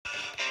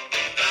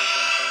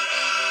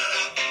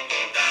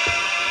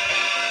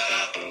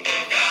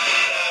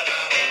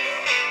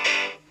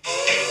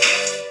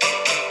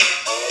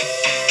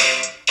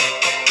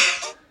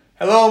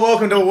Hello and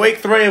welcome to week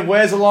 3 of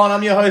Where's the Line?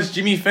 I'm your host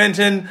Jimmy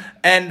Fenton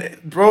and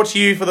brought to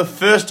you for the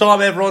first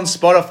time ever on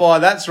Spotify.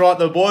 That's right,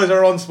 the boys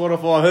are on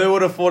Spotify. Who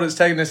would have thought it's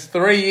taken us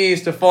 3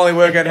 years to finally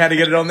work out how to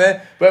get it on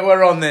there? But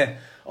we're on there.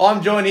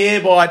 I'm joined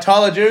here by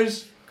Tyler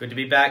Jews. Good to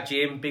be back,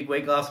 Jim. Big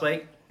week last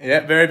week.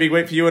 Yeah, very big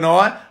week for you and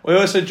I. We're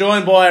also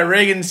joined by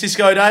Regan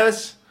Cisco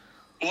Davis.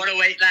 What a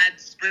week,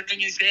 lads. Spring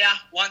is here.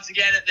 Once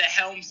again at the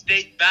Helm's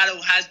Deep. Battle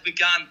has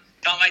begun.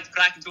 Can't wait to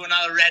crack into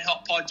another red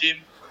hot pod, Jim.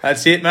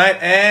 That's it, mate.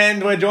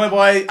 And we're joined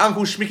by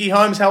Uncle Schmicky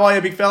Holmes. How are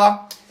you, big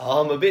fella?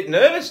 I'm a bit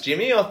nervous,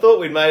 Jimmy. I thought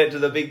we'd made it to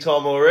the big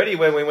time already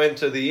when we went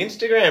to the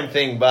Instagram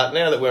thing, but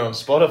now that we're on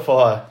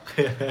Spotify,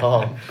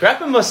 I'm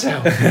crapping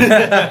myself.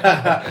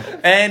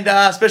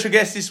 And special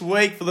guest this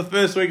week for the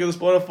first week of the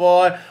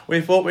Spotify.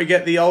 We thought we'd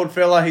get the old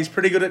fella. He's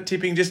pretty good at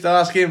tipping. Just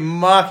ask him,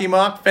 Mark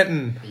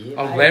Fenton. Yeah,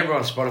 I'm glad we're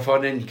on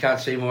Spotify, then you can't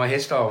see my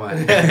hairstyle,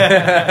 mate.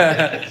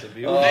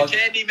 The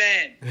candy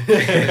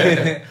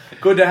man.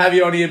 Good to have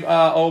you on here,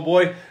 old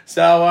boy.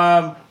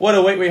 So, what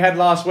a week we had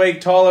last week.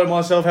 Tyler and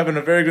myself having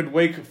a very good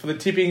week for the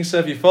tipping. So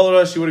if you followed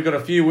us, you would have got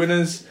a few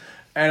winners.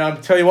 And I'll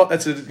tell you what,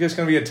 that's just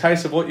going to be a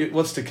taste of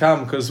what's to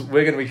come because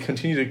we're going to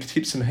continue to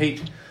tip some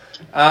heat.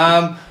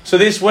 So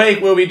this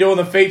week we'll be doing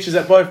the features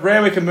at both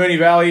Randwick and Moonee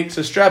Valley.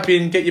 So strap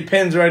in, get your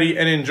pens ready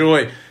and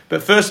enjoy.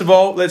 But first of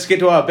all, let's get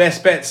to our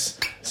best bets.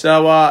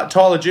 So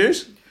Tyler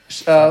Jews,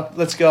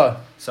 let's go.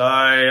 So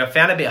I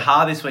found it a bit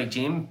hard this week,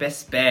 Jim.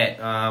 Best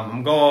bet.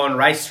 I'm going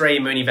race 3,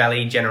 Moonee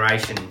Valley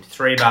Generation,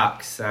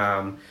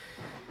 $3.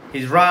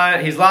 His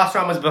last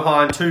run was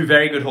behind 2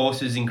 very good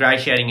horses,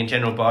 Ingratiating and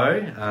General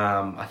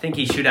Bow. I think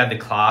he should have the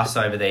class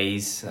over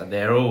these.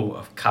 They're all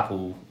a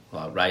couple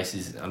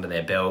races under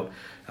their belt.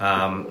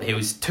 He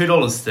was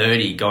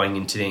 $2.30 going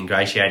into the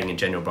Ingratiating and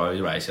General Bow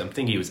race. I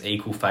think he was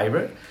equal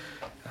favourite.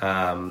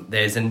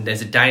 There's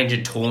a danger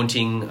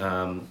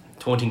Taunting.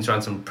 Taunting's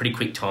run some pretty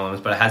quick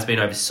times, but it has been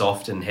over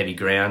soft and heavy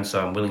ground,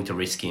 so I'm willing to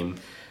risk him.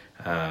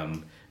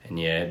 And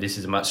yeah, this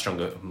is a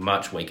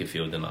much weaker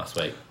field than last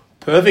week.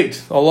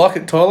 Perfect. I like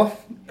it, Tyler.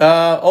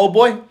 Old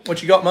boy,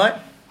 what you got, mate?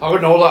 I got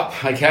it all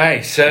up.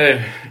 Okay,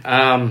 so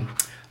I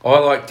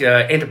like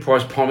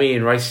Enterprise Pommy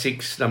in race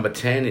 6, number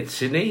 10 at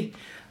Sydney.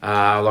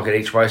 I like it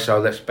each way, so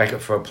let's back it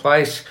for a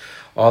place.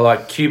 I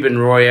like Cuban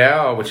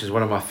Royale, which is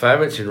one of my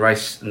favourites, in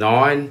race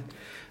 9,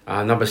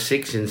 number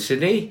 6 in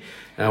Sydney.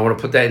 And I want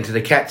to put that into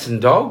the Cats and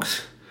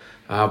Dogs,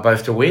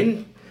 both to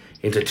win,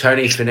 into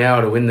Tony Finau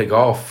to win the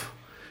golf.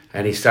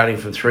 And he's starting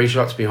from 3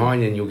 shots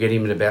behind, and you'll get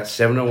him at about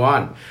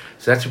 7-1.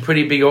 So that's a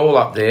pretty big all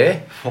up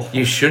there.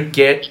 You should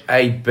get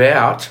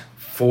about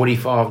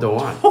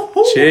 45-1.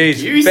 Jeez,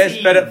 Juicy.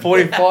 best bet at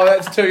 45.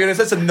 That's 2 units.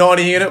 That's a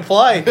 90-unit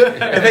play.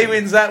 If he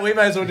wins that, we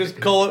may as well just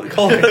call it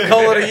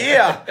a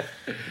year.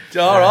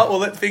 All right.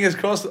 Well, fingers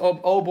crossed.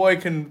 Old boy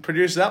can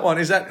produce that one.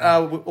 Is that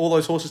all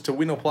those horses to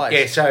win or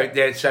place?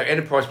 Yeah. So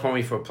Enterprise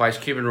Pommy for a place,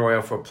 Cuban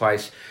Royale for a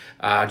place,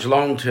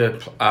 Geelong to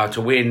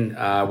win,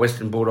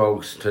 Western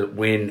Bulldogs to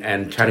win,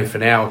 and Tony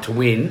Finau to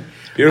win.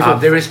 Beautiful.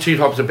 There is 2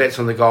 types of bets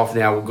on the golf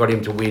now. We've got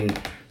him to win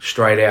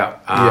straight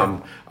out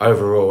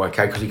overall,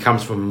 okay, because he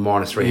comes from a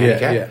 -3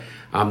 handicap.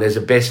 Yeah. There's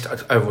a best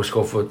overall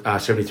score for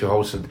 72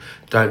 holes. So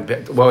don't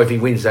bet. Well, if he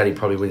wins that, he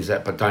probably wins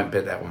that, but don't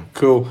bet that one.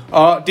 Cool.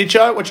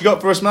 Ditcho, what you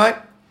got for us, mate?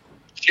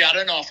 Gee, I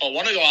don't know if I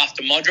want to go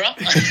after Modra.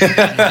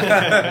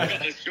 Got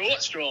the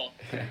short straw.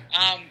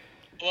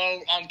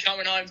 Well, I'm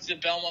coming home to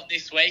Belmont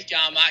this week.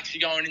 I'm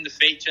actually going in the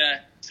feature.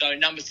 So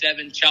number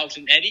 7,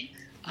 Charlton Eddie.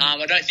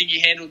 I don't think he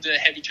handled the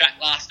heavy track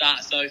last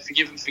start, so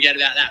forgive and forget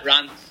about that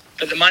run.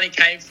 But the money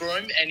came for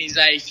him, and he's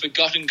a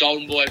forgotten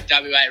golden boy of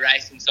WA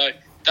racing. So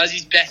does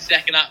his best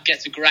second up,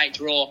 gets a great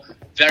draw.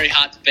 Very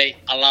hard to beat.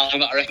 I love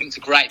it. I reckon it's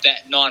a great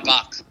bet.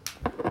 $9.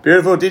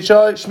 Beautiful.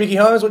 Ditcho. Schmicky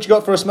Holmes, what you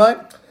got for us, mate?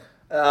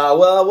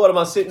 Well, what am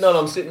I sitting on?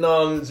 I'm sitting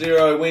on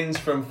 0 wins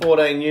from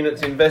 14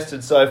 units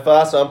invested so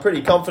far, so I'm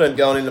pretty confident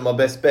going into my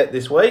best bet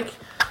this week.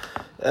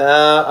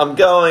 I'm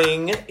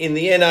going in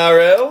the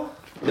NRL,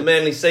 the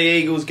Manly Sea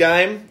Eagles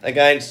game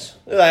against,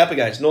 who are they up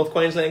against? North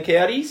Queensland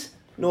Coyotes.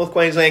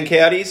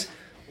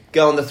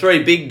 Going the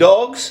 3 big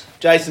dogs,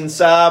 Jason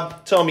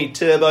Saab, Tommy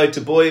Turbo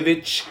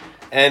Tabojevic,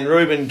 and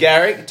Ruben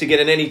Garrick to get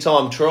an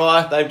anytime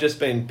try. They've just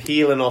been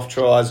peeling off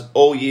tries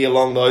all year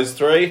long, those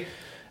 3.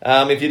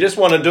 If you just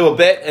want to do a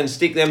bet and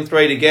stick them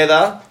 3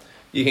 together,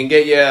 you can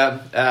get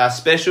your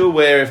special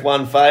where if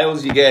one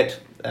fails, you get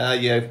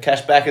your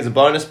cash back as a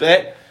bonus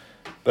bet.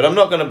 But I'm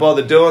not going to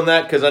bother doing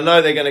that because I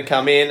know they're going to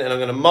come in and I'm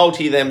going to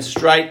multi them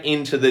straight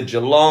into the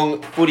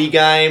Geelong footy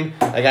game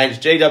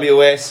against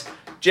GWS.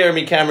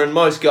 Jeremy Cameron,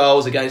 most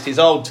goals against his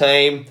old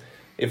team.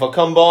 If I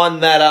combine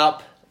that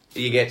up,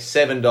 you get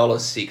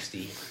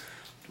 $7.60.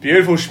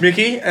 Beautiful,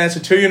 Schmicky. And it's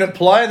a 2-unit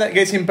play, and that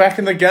gets him back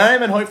in the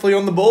game and hopefully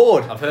on the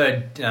board. I've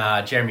heard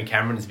Jeremy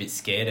Cameron is a bit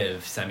scared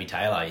of Sammy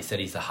Taylor. He said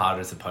he's the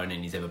hardest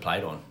opponent he's ever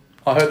played on.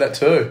 I heard that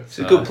too. He's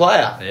a good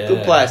player. Yeah.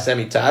 Good player,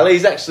 Sammy Taylor.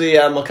 He's actually,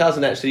 my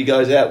cousin actually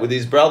goes out with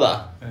his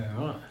brother. Yeah,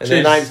 right. And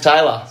their Jeez. name's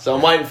Taylor. So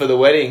I'm waiting for the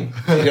wedding.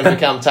 She's going to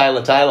become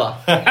Taylor.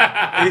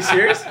 Are you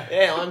serious?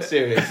 Yeah, I'm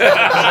serious. 100%.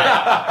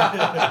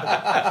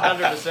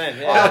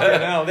 Yeah. Oh,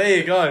 no, there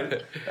you go.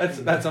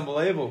 That's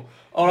unbelievable.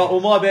 All right, well,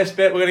 my best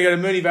bet, we're going to go to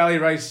Mooney Valley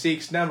Race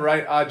 6, number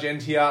 8,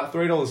 Argentia,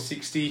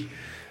 $3.60.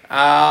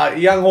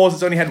 Young horse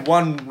has only had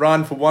one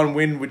run for one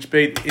win, which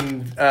beat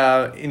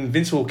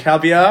Invincible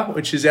Caviar,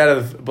 which is out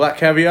of Black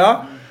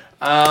Caviar.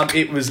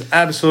 It was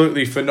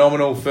absolutely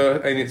phenomenal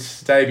in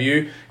its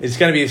debut. It's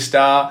going to be a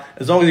star.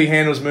 As long as he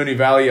handles Mooney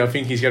Valley, I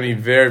think he's going to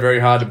be very, very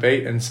hard to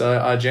beat. And so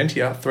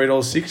Argentia,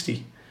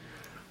 $3.60.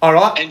 All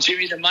right. And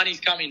Jimmy, the money's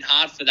coming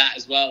hard for that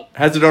as well.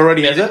 Has it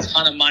already, has There's it? a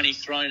ton of money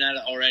thrown at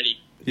it already.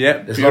 Yeah,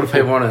 There's a lot of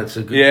people on it. It's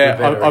a good Yeah,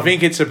 good bet, I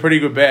think it's a pretty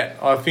good bet.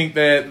 I think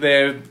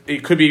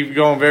it could be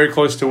going very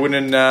close to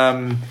winning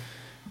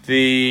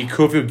the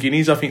Caulfield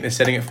Guineas. I think they're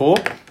setting it for.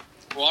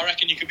 Well, I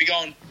reckon you could be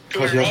going to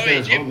Cause a you're row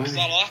spending Jim, time, because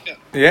I like it.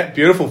 Yeah,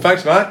 beautiful.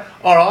 Thanks, mate.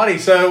 Alrighty,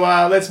 so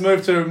let's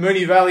move to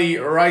Mooney Valley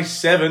Race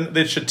 7,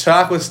 the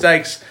Chautauqua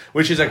Stakes,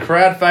 which is a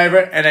crowd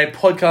favourite and a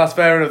podcast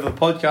favourite of the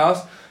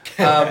podcast.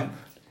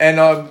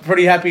 And I'm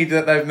pretty happy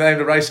that they've named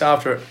a race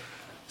after it.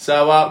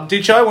 So,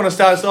 Ditcho, want to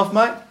start us off,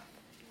 mate?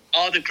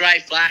 Oh, the Grey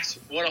Flash.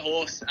 What a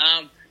horse.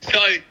 So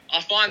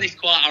I find this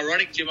quite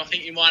ironic, Jim. I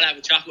think you might have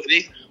a chuckle at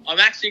this. I'm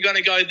actually going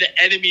to go the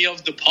enemy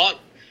of the pot.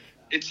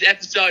 It's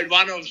episode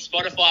 1 of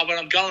Spotify, but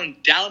I'm going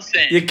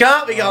Dallasan. You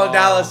can't be going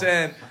Dallas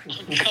in.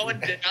 I'm going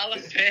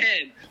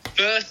Dallasan.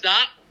 First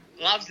up,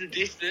 loves the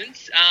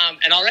distance.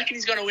 And I reckon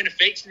he's going to win a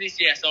feature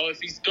this year. So if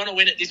he's going to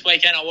win it this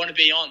weekend, I want to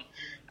be on.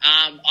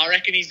 I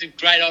reckon he's a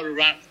great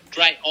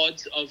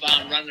odds of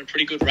running a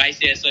pretty good race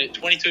here. So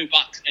 $22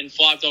 and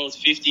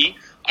 $5.50.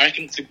 I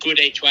reckon it's a good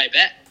each way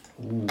bet.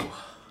 Ooh.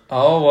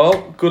 Oh,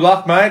 well, good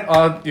luck, mate.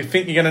 You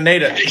think you're going to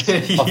need it.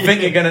 I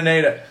think you're going to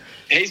need it.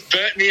 He's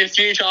burnt me a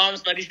few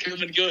times, but he's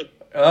coming good.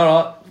 All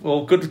right.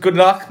 Well, good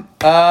luck.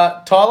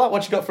 Tyler,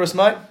 what you got for us,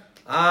 mate?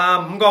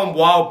 I'm going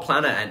Wild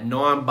Planet at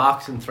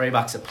 $9 and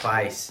 $3 a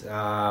place.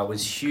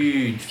 Was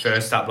huge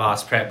first up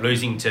last prep,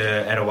 losing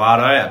to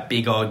Eduardo at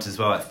big odds as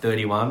well at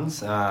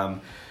 31s.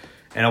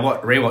 And I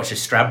rewatched a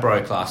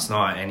Stradbroke last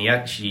night, and he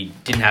actually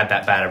didn't have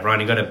that bad of a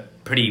run. He got a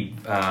pretty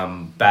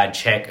bad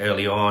check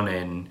early on,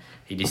 and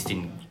he just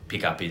didn't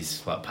pick up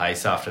his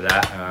pace after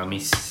that.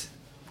 He's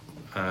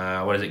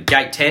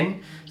gate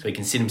 10, so he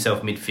can sit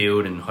himself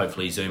midfield and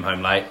hopefully zoom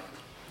home late.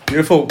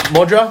 Beautiful.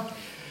 Modra?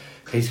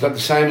 He's got the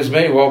same as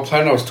me, Wild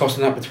Planet. I was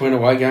tossing up between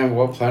away game and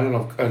Wild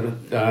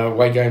Planet.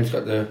 Away game's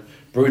got the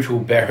brutal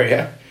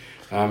barrier.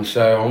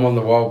 So I'm on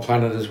the Wild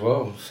Planet as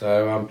well.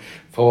 So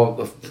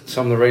for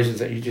some of the reasons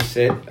that you just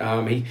said,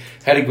 he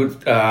had a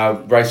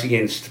good race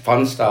against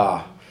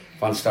Funstar.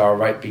 Funstar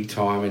rate big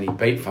time, and he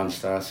beat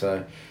Funstar.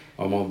 So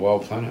I'm on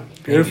Wild Planet.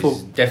 Beautiful.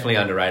 He's definitely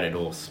underrated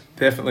horse.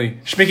 Definitely.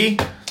 Schmicky?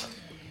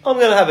 I'm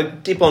going to have a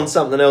dip on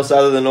something else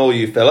other than all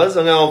you fellas.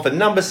 I'm going for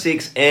number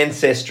 6,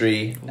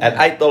 Ancestry, at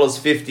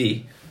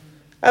 $8.50.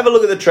 Have a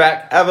look at the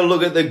track. Have a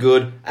look at the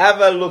good.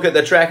 Have a look at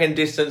the track and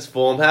distance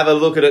form. Have a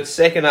look at its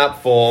second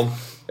up form.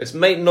 It's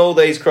meeting all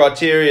these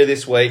criteria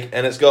this week,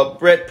 and it's got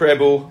Brett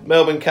Preble,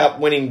 Melbourne Cup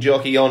winning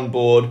jockey on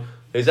board,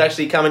 who's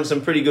actually come in some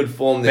pretty good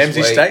form this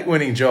Memsey week. State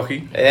winning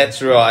jockey.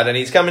 That's right, and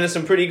he's coming in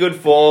some pretty good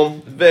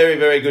form. Very,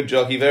 very good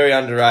jockey, very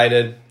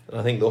underrated.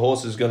 And I think the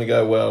horse is going to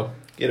go well.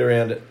 Get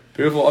around it.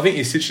 Beautiful. I think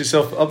you stitched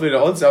yourself up there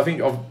to odds. I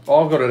think I've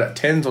got it at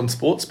 10s on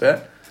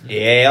Sportsbet.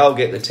 Yeah, I'll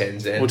get the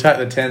 10s then. We'll take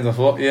the 10s, I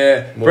thought.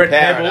 Yeah. We'll Brett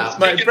power it Pebbles. up.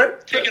 Mate,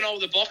 Brett. Ticking all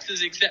the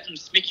boxes except from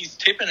Smicky's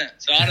tipping it,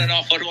 so I don't know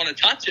if I'd want to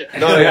touch it.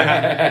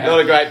 Not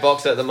a great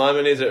box at the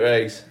moment, is it,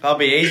 Regs? That'll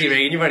be easy,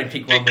 Regan. You've already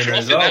picked one Big winner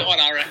cross as in that well. one,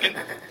 I reckon.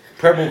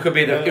 Preble could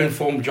be the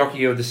informed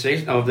jockey of the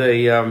season, of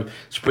the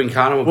Spring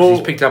Carnival, Well, because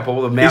he's picked up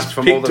all the mounts he's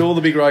from picked all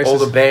the big races. all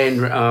the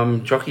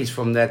band jockeys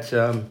from that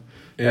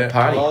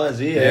party. Oh, is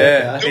he?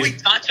 Yeah. Okay. Do we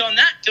touch on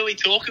that? Do we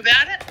talk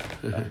about it?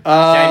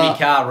 Jamie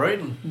Carr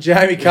rooting.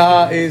 Jamie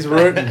Carr is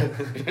rooting.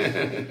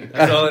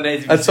 That's all it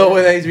needs to be That's all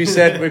it needs to be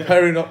said. We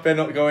better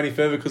not go any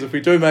further, because if we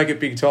do make it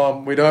big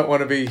time, we don't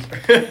want to be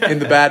in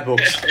the bad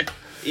books.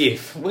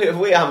 If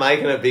we are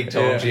making it big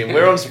time, Yeah. Jim.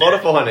 We're on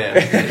Spotify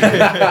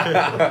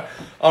now.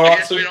 All I right,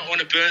 guess so we don't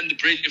want to burn the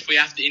bridge if we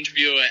have to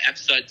interview at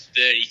episode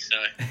 30, so...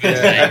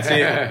 that's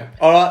it.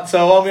 All right,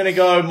 so I'm going to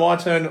go my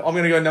turn. I'm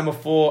going to go number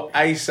 4,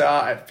 Acer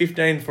at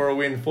 15 for a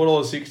win,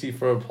 $4.60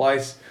 for a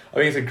place. I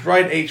think it's a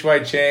great each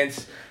way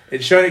chance.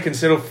 It's shown it can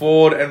settle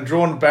forward and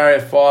drawn barrier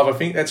 5. I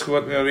think that's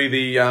going to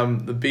be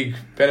the big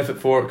benefit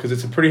for it, because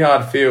it's a pretty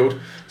hard field.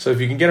 So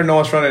if you can get a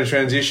nice run in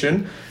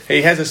transition,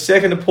 he has a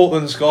second to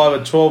Portland Sky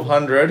with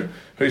 1200,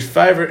 who's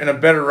favourite in a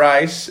better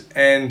race.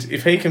 And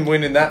if he can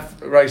win in that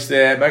race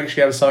there, make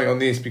sure you have something on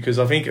this, because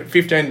I think at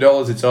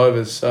 $15 it's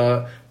over.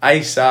 So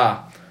Acer.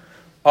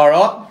 All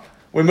right,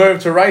 we move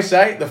to race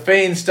 8, the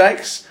Fiend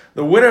Stakes.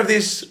 The winner of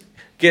this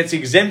gets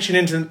exemption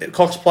into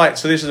Cox Plate.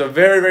 So this is a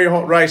very, very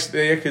hot race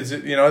there, because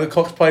the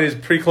Cox Plate is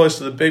pretty close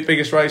to the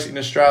biggest race in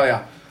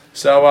Australia.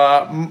 So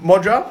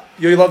Modra,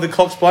 you love the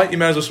Cox Plate. You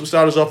may as well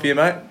start us off here,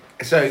 mate.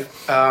 So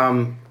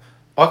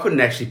I I couldn't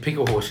actually pick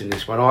a horse in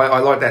this one. I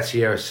like that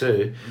Sierra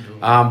Sue,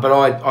 but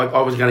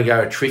I was going to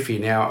go a Triffy.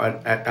 Now,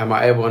 am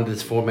I able under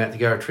this format to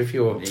go a Triffy?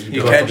 Or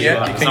You can,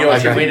 yeah. You can go a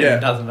Sometimes you Triffy, win it, yeah.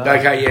 it doesn't matter.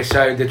 Okay, yeah.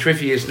 So the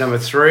Triffy is number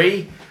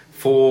 3,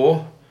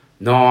 4,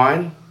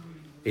 9,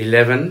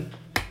 11,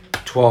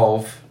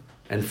 12,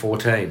 and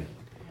 14.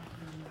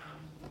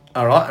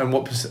 All right, and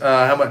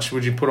how much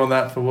would you put on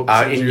that for what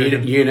percentage In you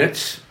reckon?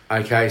 units.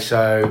 Okay,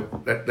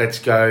 so let's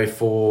go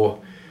for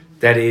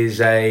that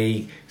is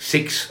a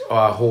 6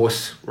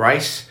 horse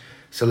race.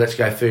 So let's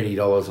go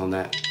 $30 on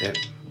that. Yep.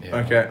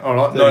 Okay, all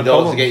right, $30 no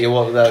problem. to get you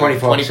what? 25%.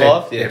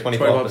 25? Yeah, Yeah,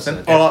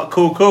 25%. All right,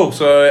 cool.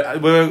 So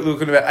we're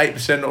looking at about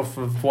 8% off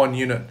of one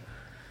unit.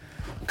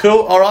 Cool.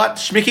 All right,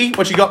 Schmicky,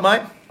 what you got,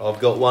 mate? I've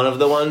got one of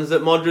the ones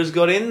that Modra's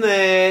got in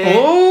there.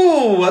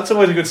 Oh, that's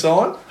always a good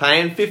sign.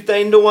 Paying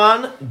 15 to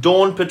 1,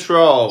 Dawn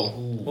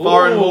Patrol.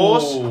 Foreign Ooh.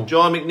 horse,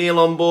 Jai McNeil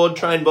on board,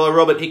 trained by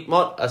Robert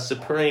Hickmott, a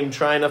supreme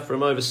trainer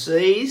from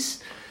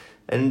overseas.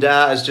 And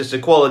it's just a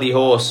quality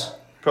horse.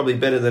 Probably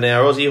better than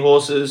our Aussie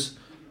horses.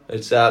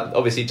 It's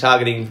obviously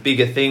targeting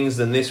bigger things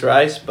than this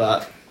race,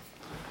 but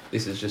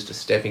this is just a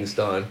stepping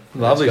stone.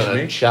 Lovely, It's going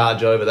to Schmick.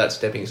 charge over that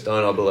stepping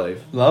stone, I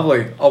believe.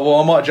 Lovely. Oh,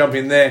 well, I might jump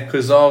in there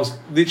because I was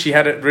literally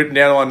had it written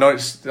down on my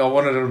notes. I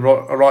wanted to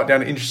write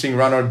down an interesting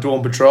runner of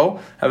Dawn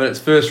Patrol, having its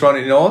first run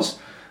in Oz,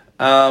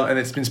 and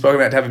it's been spoken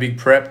about to have a big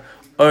prep.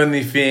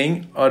 Only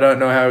thing, I don't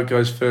know how it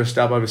goes first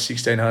up over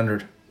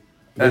 1,600.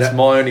 That's don't-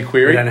 my only We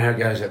query. don't know how it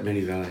goes at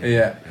Mini Valley.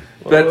 Yeah.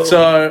 But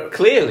so,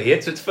 Clearly,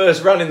 it's its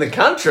first run in the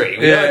country.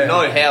 We Yeah. don't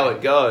know how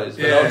it goes,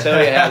 but Yeah. I'll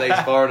tell you how these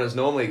foreigners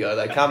normally go.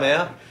 They come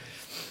out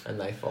and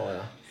they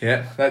fire.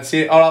 yeah, that's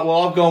it. All right,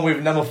 well, I've gone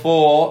with number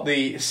 4,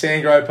 the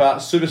Sandgroper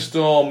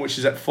Superstorm, which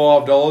is at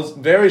 $5.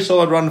 Very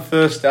solid run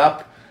first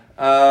up.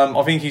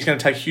 I think he's going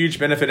to take huge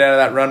benefit out of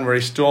that run where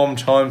he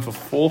stormed home for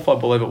 4th, I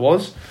believe it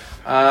was.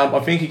 I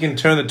think he can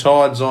turn the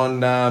tides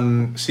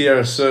on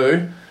Sierra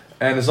Sue.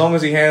 And as long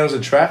as he handles the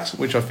tracks,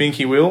 which I think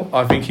he will,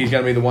 I think he's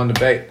going to be the one to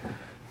beat.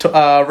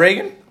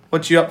 Regan,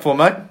 what you up for,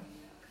 mate?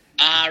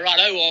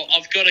 Righto, well,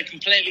 I've got a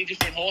completely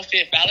different horse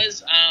here,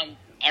 fellas.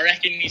 I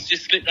reckon he's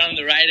just slipped under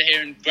the radar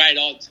here in great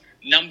odds.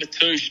 Number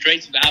 2,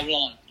 Streets of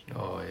Avalon.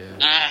 Oh,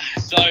 yeah.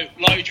 So,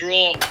 low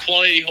draw,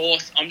 quality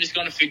horse. I'm just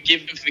going to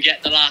forgive and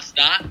forget the last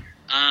start.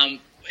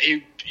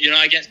 He,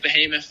 against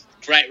Behemoth,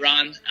 great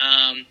run.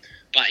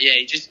 But, yeah,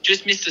 he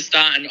just missed the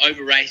start and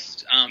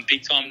over-raced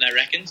big time, they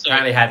reckon. So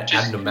Apparently had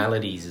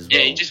abnormalities as well.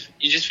 Yeah,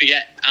 you just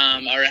forget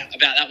about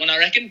that one, I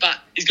reckon. But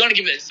he's going to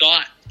give it a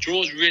sight.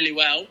 Draws really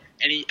well,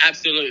 and he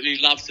absolutely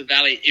loves the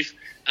Valley. If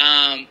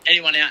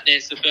anyone out there,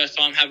 it's the first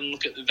time having a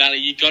look at the Valley,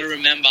 you've got to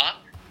remember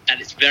that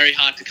it's very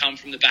hard to come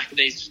from the back of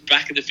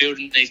the field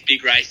in these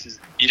big races.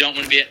 You don't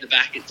want to be at the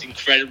back. It's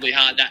incredibly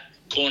hard. That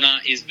corner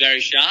is very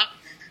sharp.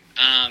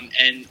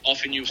 And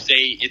often you'll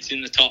see it's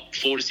in the top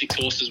 4 to 6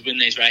 horses win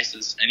these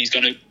races, and he's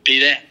going to be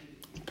there.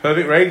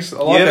 Perfect, Regs. I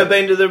You like ever it.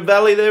 been to the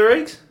valley there,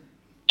 Riggs?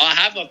 I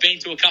have. I've been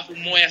to a couple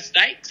Moya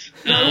Stakes.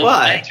 No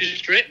way.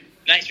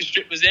 Nature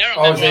Strip was there.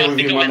 I was there I with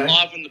think you I went one day.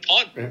 live on the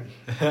pod.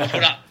 I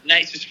put up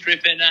Nature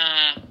Strip and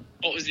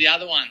what was the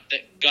other one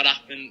that got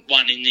up and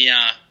won in the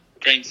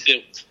green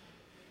silks?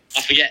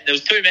 I forget. There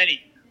was too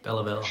many.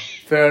 Bella.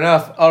 Fair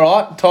enough. All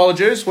right, Tyler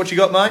Juice, what you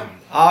got, mate?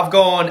 I've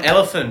gone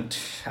Elephant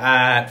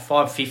at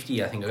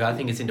 $5.50. I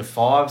think it's into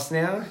 5s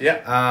now.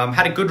 Yeah.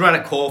 Had a good run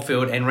at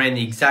Caulfield and ran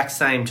the exact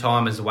same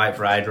time as the Wait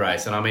for Age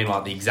race, and I mean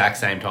like the exact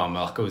same time.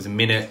 Like it was a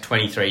minute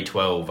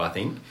 23:12, I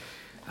think,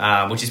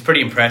 which is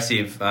pretty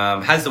impressive.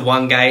 Has the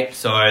 1 gate,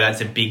 so that's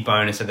a big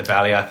bonus at the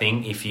Valley, I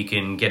think, if you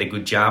can get a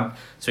good jump,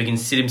 so he can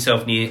sit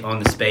himself near on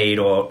the speed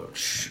or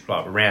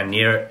like around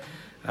near it.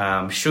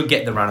 Should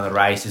get the run of the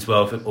race as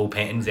well if it all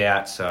pans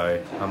out.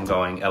 So I'm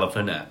going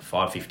Elephant at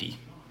 $5.50.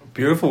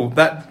 Beautiful.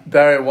 That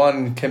barrier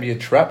 1 can be a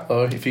trap,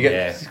 though. If you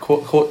get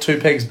caught 2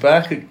 pegs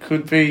back, it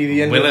could be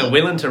the end of it.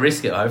 Willing to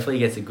risk it. Hopefully he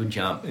gets a good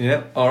jump.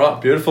 Yeah. All right,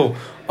 beautiful.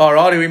 All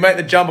righty, we make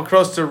the jump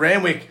across to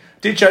Randwick.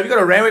 Ditcho, have you got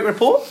a Randwick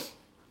report?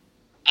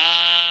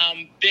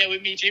 Bear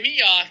with me, Jimmy.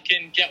 I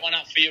can get one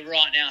up for you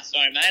right now.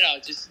 Sorry, mate. I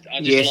just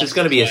Yes, lost it's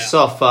going to be it a for you.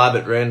 soft 5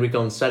 at Randwick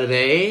on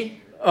Saturday.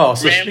 Oh,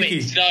 so Randwick.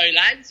 Schmicky. So,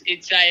 lads,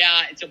 it's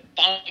a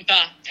bumper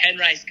 10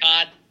 race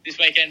card this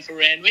weekend for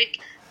Randwick.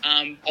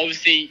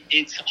 Obviously,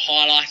 it's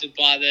highlighted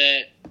by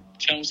the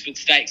Chelmsford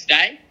Stakes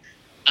Day.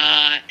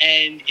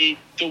 And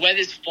the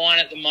weather's fine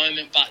at the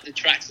moment, but the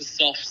track's a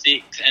soft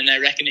 6, and they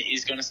reckon it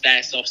is going to stay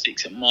a soft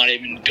 6. It might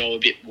even go a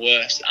bit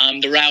worse.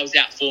 The rail's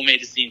out 4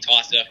 metres the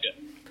entire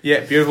circuit.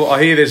 Yeah, beautiful.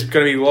 I hear there's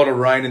going to be a lot of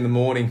rain in the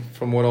morning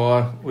from what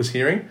I was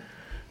hearing.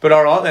 But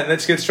all right, then,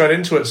 let's get straight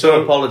into it. So I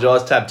So,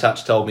 apologise. Tab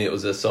Touch told me it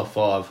was a soft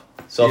 5.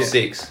 Soft Yeah.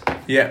 6,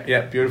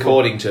 yeah, beautiful.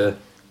 according to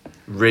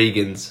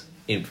Regan's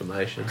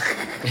information.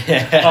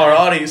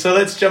 Alrighty, so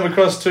let's jump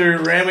across to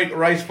Randwick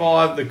Race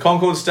 5, the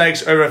Concord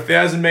Stakes over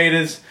 1,000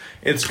 metres.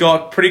 It's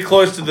got pretty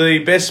close to the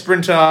best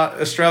sprinter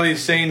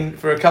Australia's seen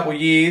for a couple of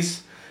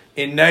years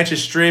in Nature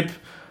Strip.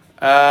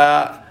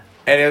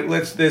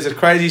 There's a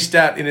crazy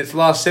stat. In its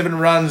last 7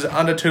 runs,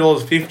 under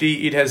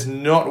 $2.50, it has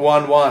not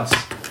won once.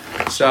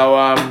 So,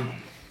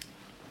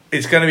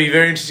 it's going to be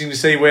very interesting to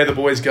see where the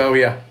boys go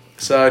here.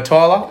 So,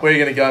 Tyler, where are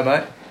you going to go,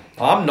 mate?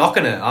 I'm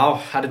knocking it. I'll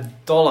had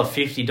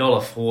 $1.50,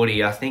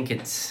 $1.40. I think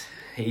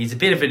he's a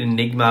bit of an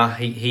enigma.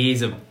 He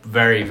is a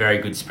very, very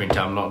good sprinter.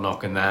 I'm not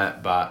knocking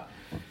that, but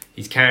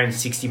he's carrying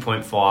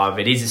 60.5.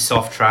 It is a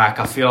soft track.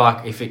 I feel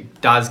like if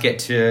it does get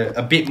to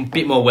a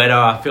bit more wetter,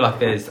 I feel like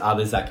there's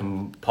others that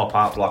can pop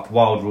up, like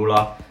Wild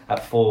Ruler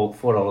at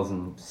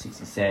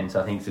 $4.60.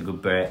 I think it's a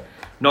good bet.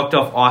 Knocked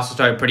off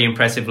Isotope pretty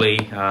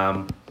impressively.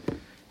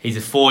 He's a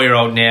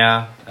 4-year-old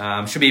now.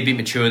 Should be a bit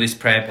mature this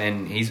prep,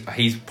 and he's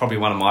probably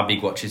one of my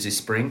big watches this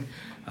spring.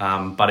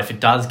 But if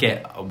it does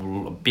get a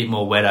bit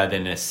more wetter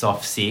than a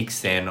soft 6,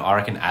 then I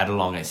reckon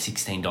Adelong at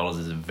 $16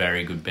 is a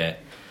very good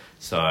bet.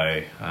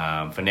 So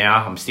for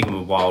now, I'm sticking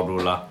with Wild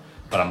Ruler,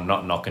 but I'm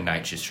not knocking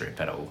Nature Strip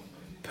at all.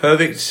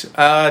 Perfect.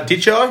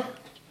 Ditcho?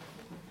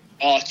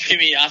 Oh,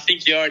 Jimmy, I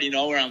think you already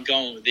know where I'm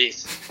going with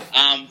this.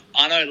 I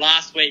know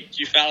last week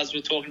you fellas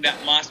were talking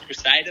about Masked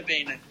Crusader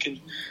being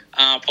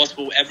a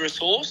possible Everest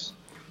horse.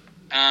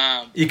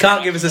 You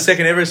can't give us a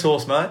second Everest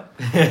horse, mate.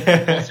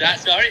 What's that?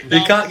 Sorry?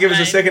 You can't give us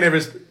a second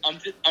Everest.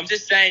 I'm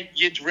just saying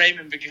you're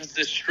dreaming because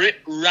the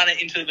Strip run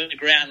it into the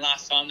ground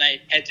last time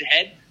they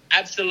head-to-head.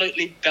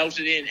 Absolutely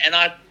belted in. And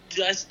I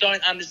just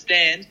don't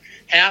understand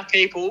how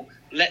people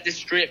let the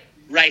Strip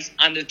race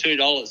under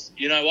 $2.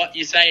 You know what?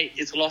 You say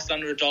it's lost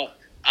under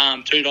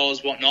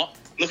 $2, whatnot.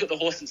 Look at the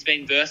horse that's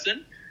been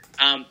versing.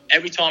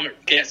 Every time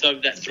it gets over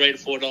that $3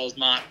 to $4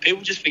 mark,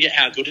 people just forget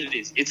how good it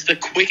is. It's the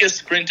quickest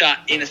sprinter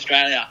in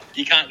Australia.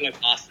 You can't go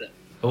past it.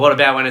 But what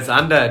about when it's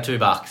under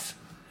 $2?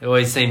 It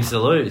always seems to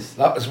lose.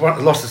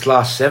 Lost its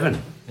last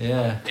 7.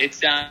 Yeah.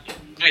 It's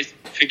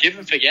forgive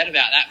and forget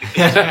about that.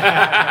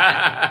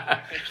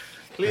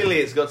 Because Clearly,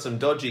 it's got some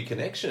dodgy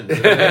connections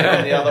on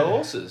the other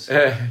horses.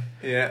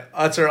 Yeah,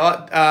 that's all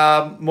right.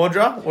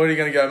 Modra, where are you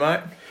going to go, mate?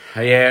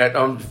 Yeah,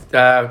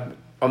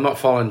 I'm not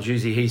following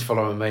Juicy. He's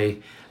following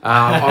me.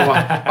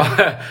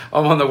 I'm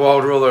on the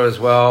Wild Ruler as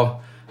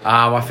well.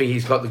 I think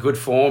he's got the good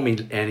form,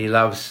 and he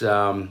loves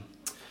that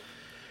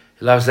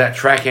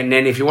track. And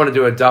then if you want to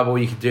do a double,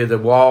 you could do the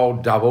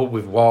Wild double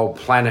with Wild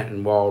Planet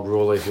and Wild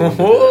Ruler. If you want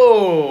to do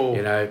it.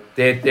 You know,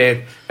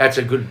 that's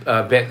a good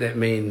bet that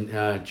me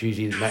and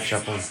Juicy match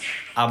up on.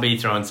 I'll be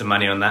throwing some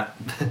money on that.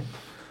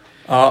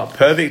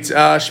 Perfect.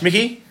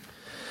 Schmicky?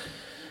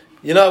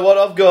 You know what?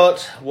 I've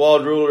got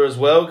Wild Ruler as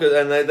well,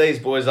 and these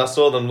boys, I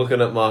saw them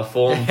looking at my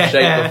form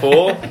sheet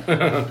before.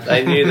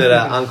 They knew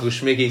that Uncle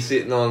Schmicky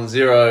sitting on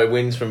 0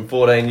 wins from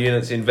 14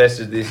 units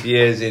invested this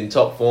year is in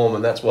top form,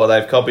 and that's why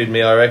they've copied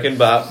me, I reckon.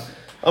 But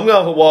I'm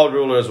going for Wild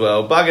Ruler as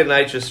well. Bugger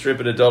Nature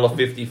Strip at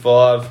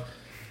 $1.55.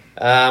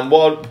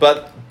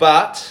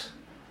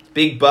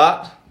 Big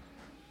but,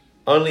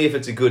 only if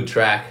it's a good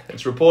track.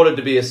 It's reported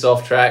to be a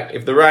soft track.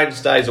 If the rain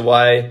stays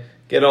away,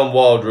 get on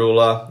Wild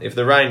Ruler. If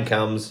the rain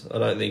comes, I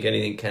don't think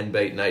anything can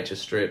beat Nature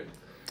Strip.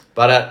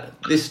 But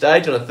at this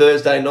stage, on a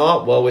Thursday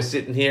night, while we're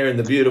sitting here in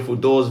the beautiful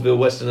Dawesville,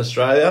 Western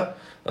Australia,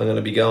 I'm going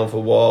to be going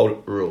for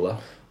Wild Ruler.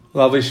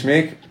 Lovely,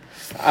 Schmick.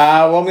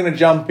 Well, I'm going to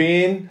jump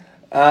in.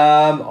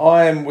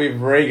 I am with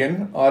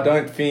Regan. I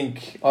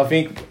think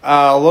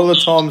a lot of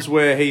the times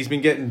where he's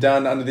been getting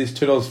done under this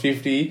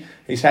 $2.50,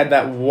 he's had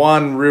that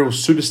one real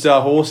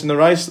superstar horse in the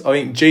race. I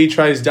think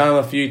G-Tray's done him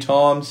a few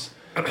times.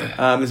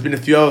 There's been a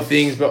few other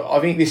things, but I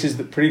think this is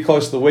pretty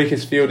close to the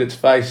weakest field it's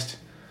faced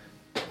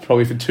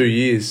probably for 2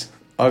 years.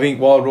 I think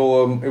Wild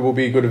Ruler, it will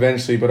be good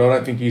eventually, but I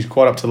don't think he's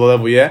quite up to the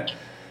level yet.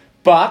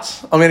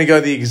 But I'm going to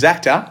go the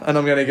exacta, and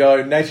I'm going to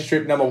go Nature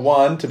Strip number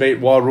 1 to beat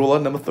Wild Ruler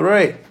number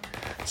 3.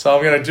 So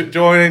I'm going to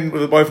join in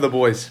with both of the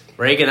boys.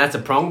 Regan, that's a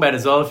prong bet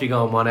as well if you're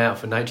going one out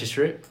for Nature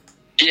Strip.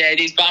 Yeah, it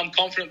is, but I'm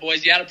confident,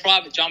 boys. He had a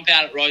private jump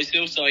out at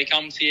Rosehill, so he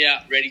comes here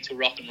ready to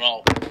rock and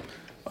roll.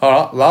 All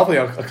right, lovely.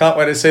 I can't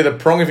wait to see the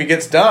prong if he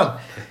gets done.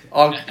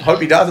 I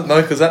hope he doesn't,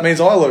 though, because that means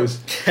I lose.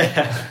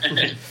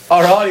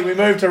 All righty, we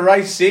move to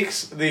race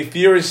 6, the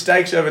Furious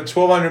Stakes over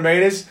 1,200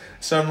 metres.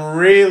 Some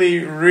really,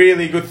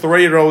 really good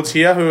 3-year-olds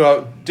here who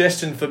are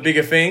destined for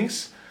bigger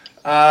things.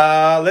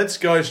 Let's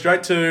go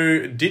straight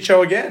to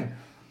Ditcho again.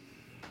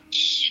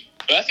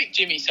 Perfect,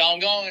 Jimmy. So I'm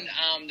going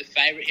the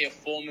favourite here,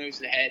 4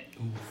 moves ahead.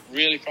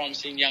 Really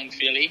promising young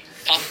filly.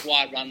 Tough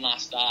wide run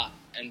last start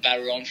and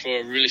batted on for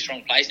a really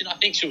strong place. And I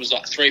think she was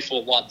like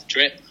 3-4 wide the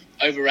trip.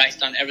 Over race,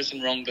 done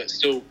everything wrong, but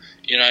still,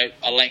 you know,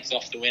 a length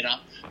off the winner.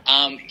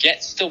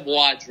 Gets to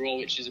wide draw,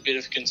 which is a bit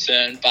of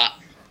concern, but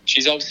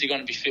she's obviously going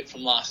to be fit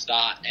from last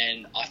start,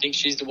 and I think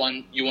she's the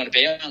one you want to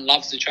be on.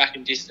 Loves the track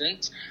and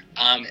distance,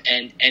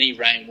 and any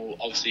rain will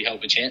obviously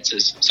help her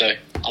chances. So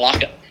I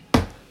like it.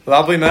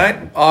 Lovely,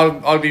 mate.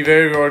 I'd be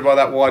very worried by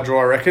that wide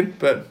draw, I reckon,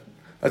 but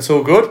that's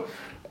all good.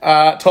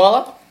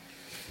 Tyler?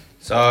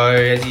 So,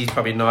 as you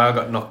probably know, I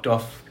got knocked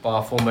off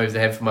by 4 moves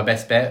ahead for my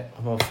best bet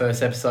on my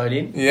first episode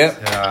in.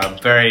 Yeah.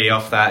 Very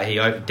off that. He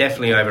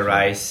definitely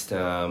over-raced.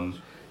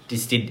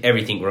 Just did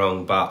everything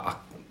wrong, but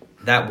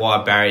that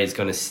wide barrier is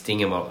going to sting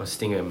him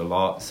a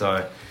lot.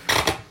 So,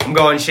 I'm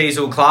going She's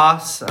All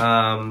Class.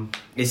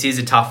 This is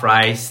a tough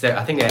race.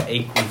 I think they're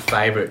equal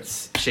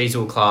favourites. She's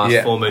All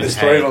Class, 4 moves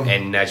ahead,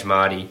 and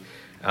Najmati.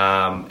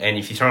 And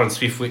if you throw on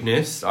Swift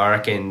Witness, I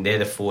reckon they're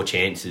the 4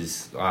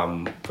 chances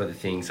for the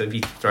thing. So if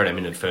you throw them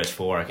in the first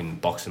 4, I can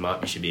box them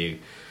up. You should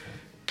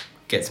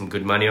get some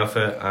good money off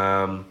it.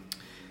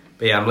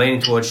 But yeah, I'm leaning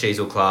towards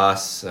Sheasel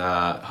Class.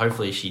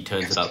 Hopefully she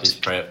turns it up this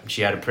prep.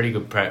 She had a pretty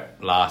good prep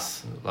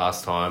last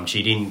time.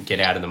 She didn't get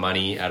out of the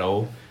money at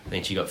all. I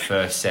think she got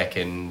first,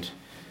 second,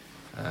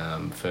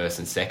 first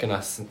and second,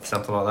 or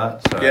something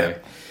like that. So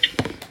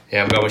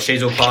yeah, I'm going with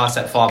Sheasel Class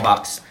at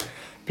 $5.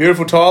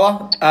 Beautiful,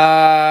 Tyler.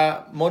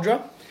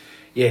 Modra?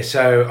 Yeah,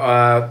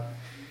 so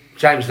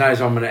James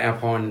knows I'm an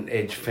Alpine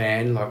Edge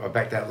fan. Like I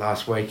backed that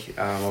last week.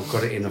 I've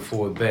got it in the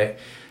forward bet.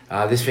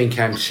 This thing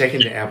came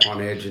second to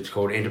Alpine Edge. It's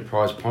called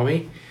Enterprise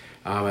Pommy.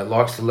 It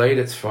likes to lead.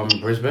 It's from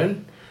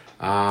Brisbane.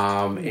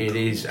 It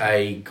is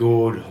a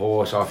good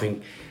horse. I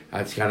think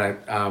it's going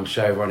to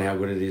show everyone how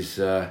good it is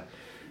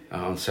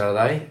on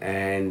Saturday.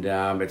 And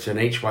it's an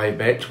each-way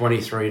bet,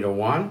 23 to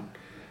 1.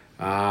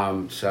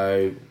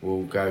 So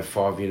we'll go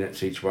 5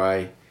 units each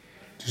way.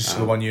 Just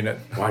the 1 unit.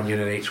 1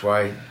 unit each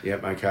way.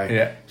 Yep, okay.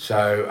 Yeah.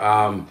 So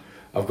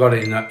I've got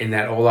it in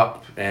that all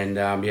up. And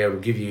it'll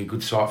give you a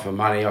good sight for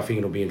money. I think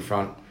it'll be in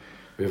front.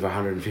 We have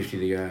 150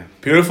 to go.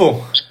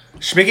 Beautiful.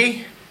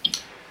 Schmicky?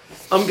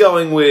 I'm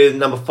going with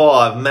number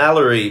 5,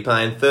 Mallory,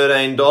 paying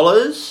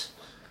 $13.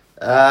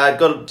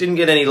 Didn't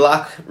get any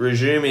luck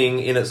resuming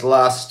in its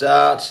last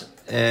start,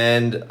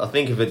 and I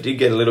think if it did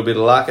get a little bit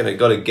of luck and it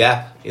got a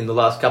gap in the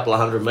last couple of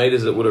 100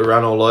 metres, it would have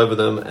run all over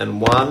them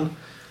and won.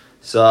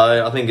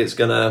 So I think it's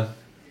going to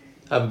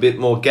have a bit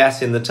more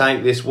gas in the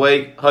tank this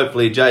week.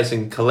 Hopefully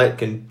Jason Collette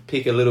can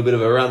pick a little bit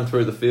of a run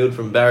through the field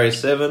from barrier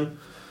 7.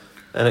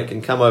 And it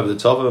can come over the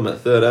top of them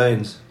at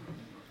 13s.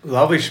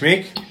 Lovely,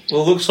 Schmick.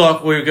 Well, it looks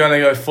like we're going to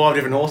go 5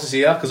 different horses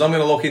here because I'm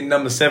going to lock in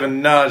number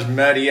 7, Naj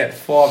Maddie, at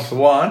 5 to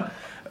 1.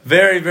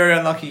 Very, very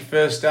unlucky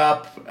first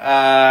up.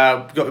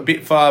 Got a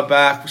bit far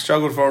back,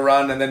 struggled for a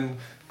run, and then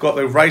got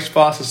the race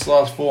fastest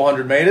last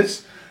 400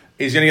 metres.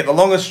 He's going to get the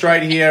longest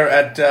straight here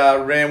at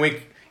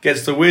Randwick.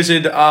 Gets the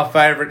wizard, our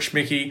favourite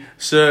Schmicky,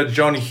 Sir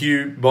John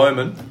Hugh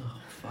Bowman.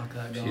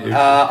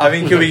 I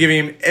think he'll be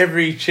giving him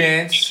every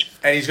chance,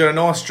 and he's got a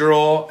nice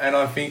draw, and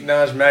I think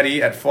Naj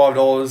Maddie at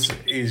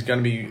 $5 is going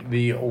to be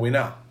the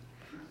winner.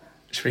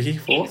 Schmicky,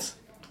 thoughts?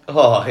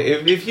 Oh,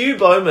 if Hugh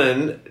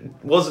Bowman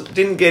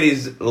didn't get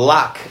his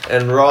luck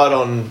and ride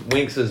on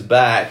Winx's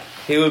back,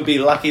 he would be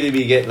lucky to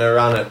be getting a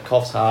run at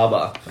Coffs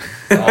Harbour.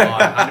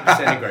 I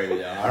 100% agree with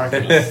you. I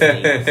reckon he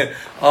sings.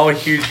 I'm a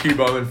huge Hugh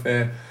Bowman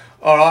fan.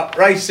 All right,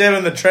 race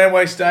 7, the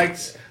Tramway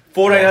Stakes,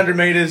 1,400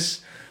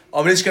 metres.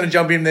 I'm just going to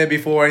jump in there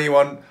before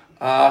anyone.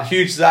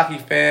 Huge Zaki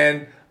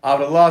fan.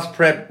 After the last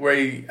prep where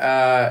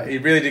he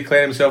really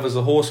declared himself as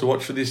the horse to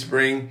watch for this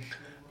spring.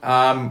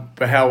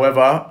 But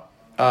however,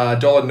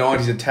 $1.90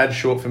 is a tad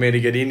short for me to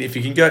get in. If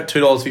you can go at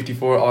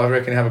 $2.54, I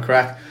reckon have a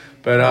crack.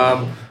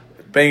 But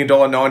being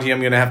 $1.90, I'm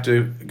going to have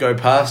to go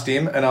past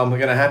him. And I'm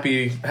going to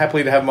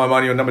happily to have my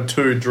money on number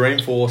 2,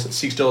 Dreamforce, at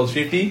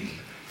 $6.50.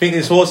 I think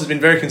this horse has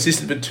been very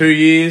consistent for 2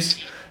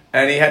 years.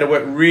 And he had to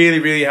work really,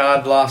 really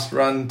hard last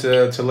run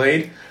to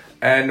lead.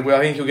 And I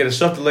think he'll get a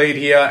softer lead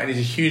here, and he's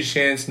a huge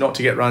chance not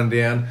to get run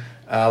down.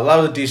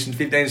 Love the distance,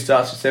 15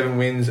 starts to 7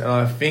 wins, and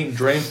I think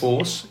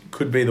Dreamforce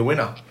could be the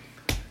winner.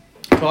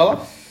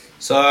 Tyler?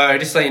 So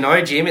just to let you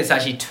know, Jim, it's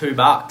actually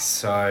 $2.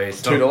 So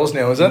it's $2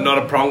 now, is it? Not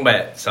a prong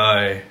bet. So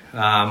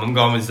I'm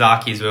going with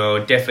Zaki as well.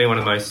 Definitely one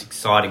of the most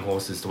exciting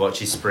horses to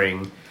watch this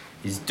spring.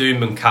 His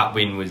Doomben Cup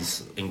win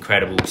was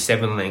incredible.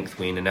 7-length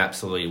win and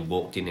absolutely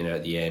walked in it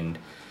at the end.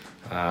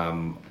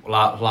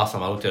 Last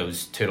time I looked at it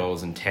was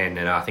 $2.10,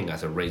 and I think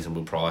that's a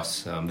reasonable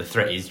price. The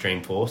threat is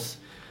Dreamforce,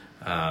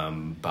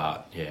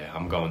 but yeah,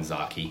 I'm going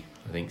Zaki.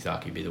 I think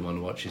Zaki would be the one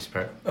to watch this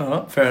prep. All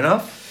right, fair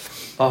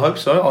enough. I hope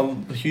so.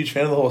 I'm a huge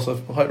fan of the horse.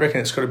 I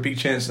reckon it's got a big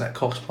chance in that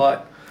Cox Plate.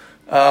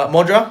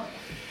 Modra?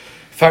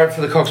 Favourite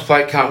for the Cox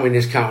Plate, can't win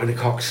this, can't win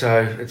the Cox,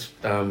 so it's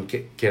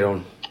get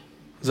on.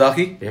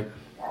 Zaki? Yep.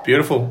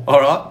 Beautiful.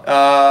 All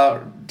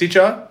right.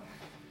 Ditcho?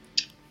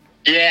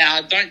 Yeah,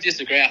 I don't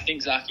disagree. I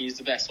think Zaki is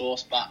the best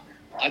horse, but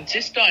I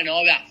just don't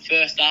know about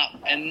first up,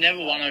 and never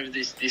won over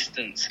this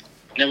distance.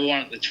 Never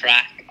won at the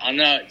track. I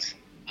know it's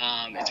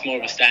more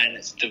of a stand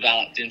that's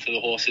developed into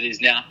the horse it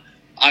is now.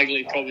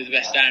 Arguably probably the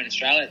best stand in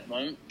Australia at the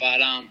moment,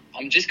 but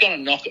I'm just going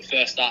to knock it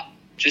first up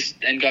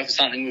and go for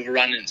something with a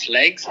run in its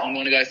legs. I'm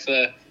going to go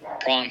for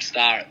Prime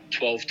Star at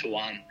 12 to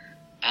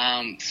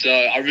 1. So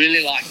I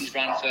really like his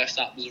run first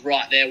up. It was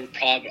right there with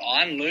Private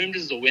Iron. Loomed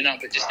as the winner,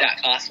 but just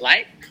outclassed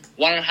late.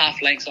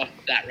 1.5 lengths off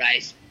that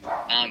race.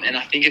 And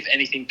I think if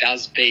anything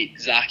does beat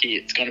Zaki,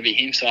 it's going to be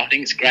him. So I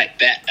think it's a great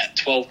bet at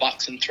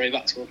 $12 and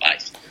 $3 for a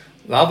base.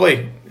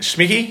 Lovely.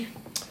 Schmicky?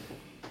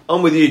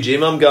 I'm with you,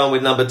 Jim. I'm going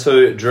with number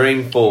 2,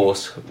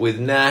 Dreamforce, with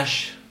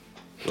Nash,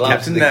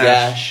 Captain the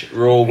Nash. Gash,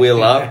 Raw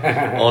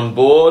Wheeler on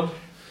board.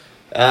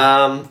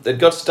 It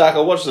got stuck. I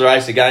watched the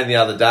race again the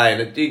other day,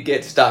 and it did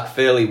get stuck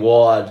fairly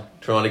wide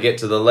trying to get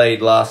to the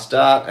lead last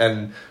start,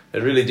 and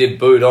it really did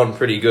boot on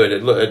pretty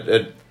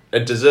good.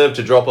 It deserved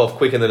to drop off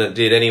quicker than it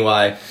did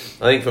anyway.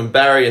 I think from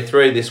barrier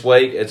 3 this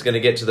week, it's going to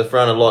get to the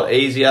front a lot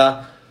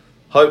easier.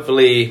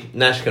 hopefully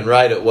Nash can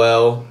rate it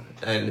well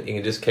and he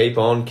can just keep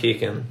on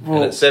kicking.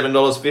 Well- and at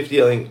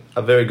 $7.50, I think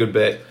a very good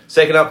bet.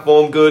 Second up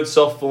form, good.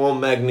 Soft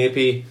form,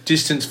 Magnippy.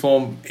 Distance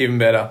form, even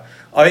better.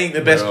 I think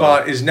the best Right.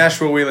 part is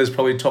Nashville Wheeler's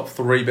probably top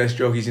 3 best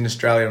jockeys in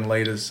Australia and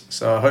leaders.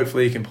 So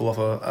hopefully he can pull off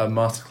a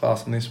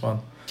masterclass on this one.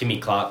 Jimmy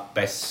Clark,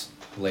 best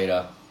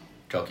leader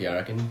jockey, I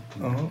reckon,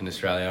 Uh-huh. in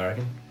Australia, I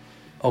reckon.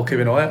 I'll keep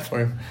an eye out for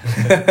him.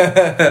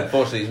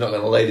 Unfortunately, he's not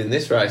going to lead in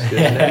this race.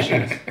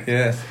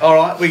 Yes. All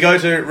right, we go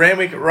to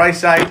Randwick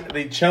Race 8,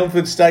 the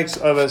Chelmsford Stakes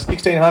over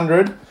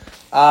 1600.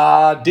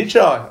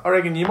 Ditcho, I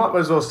reckon you might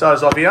as well start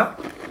us off here.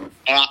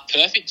 All right,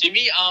 perfect,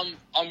 Jimmy.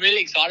 I'm really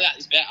excited about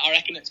this bet. I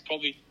reckon it's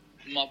probably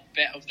my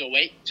bet of the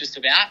week, just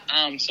about.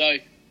 So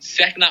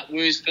second up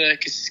was for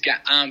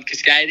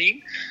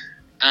Cascading.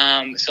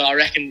 So I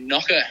reckon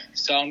Knocker.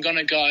 So I'm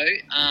gonna go.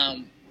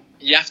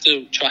 You have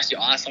to trust your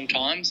eye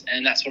sometimes,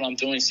 and that's what I'm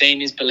doing.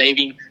 Seeing is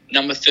believing.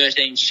 Number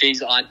 13,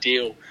 She's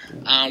Ideal.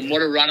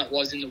 What a run it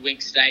was in the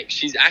Wink Stakes.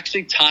 She's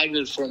actually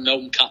targeted for a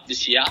Melbourne Cup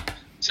this year,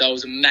 so it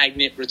was a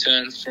magnet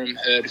return from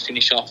her to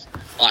finish off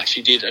like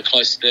she did a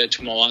close third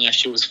to Moanga.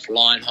 She was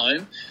flying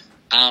home.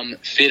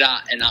 Fitter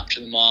and up to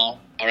the mile.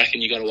 I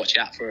reckon you got to watch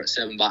out for it at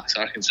 $7.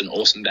 I reckon it's an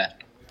awesome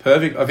bet.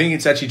 Perfect. I think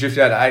it's actually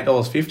drifted out to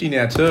 $8.50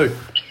 now too.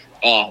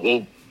 Oh,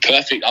 well,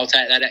 perfect. I'll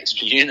take that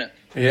extra unit.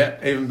 Yeah,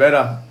 even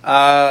better.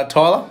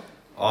 Tyler?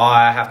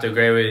 I have to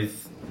agree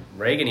with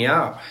Regan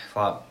here.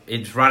 Like,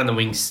 its run in the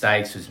Wing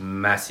Stakes was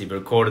massive. It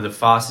recorded the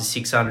fastest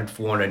 600,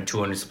 400 and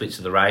 200 splits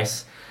of the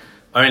race.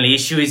 Only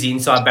issue is the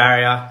inside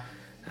barrier.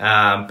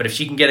 But if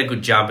she can get a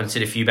good jump and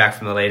sit a few back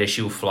from the leader,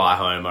 she'll fly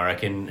home, I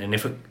reckon. And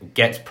if it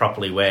gets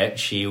properly wet,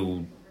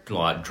 she'll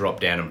drop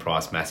down in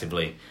price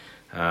massively.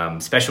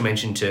 Special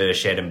mention to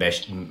Shared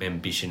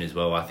Ambition as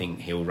well. I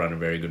think he'll run a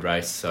very good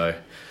race. So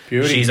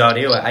Beauty. She's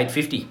Ideal at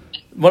 $8.50.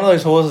 One of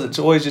those horses that's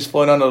always just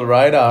flown under the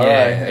radar,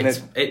 Yeah,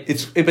 eh?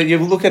 And but you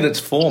look at its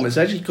form, it's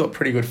actually got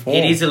pretty good form.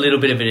 It is a little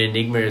bit of an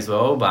enigma as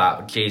well,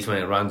 but geez, when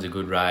it runs a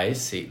good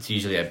race, it's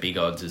usually at big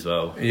odds as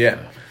well. Yeah.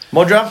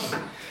 Modra?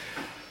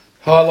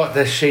 I like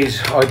the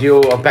She's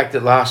Ideal. I backed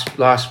it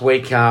last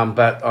week,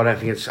 but I don't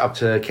think it's up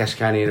to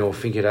Cascadian or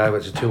Think It Over.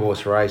 It's a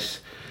 2-horse race.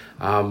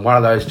 One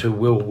of those two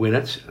will win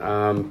it.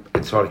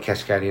 It's either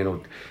Cascadian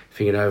or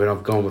Think It Over, and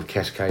I've gone with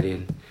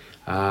Cascadian.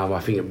 I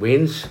think it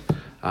wins.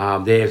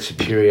 They're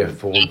superior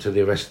form to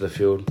the rest of the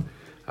field.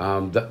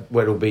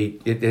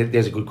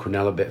 There's a good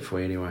Quinella bet for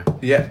you anyway.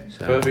 Yeah,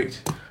 So-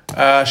 perfect.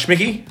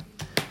 Schmicky?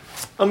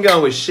 I'm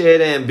going with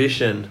Shared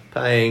Ambition,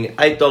 paying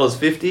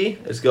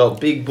 $8.50. It's got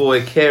big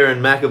boy Karen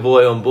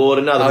McAvoy on board.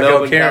 Another Our girl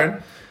Melbourne Karen.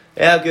 Cup.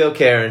 Our girl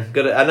Karen.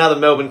 Got another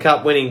Melbourne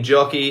Cup winning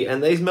jockey.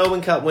 And these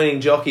Melbourne Cup winning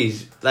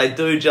jockeys, they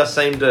do just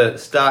seem to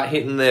start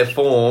hitting their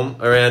form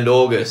around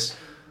August.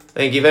 I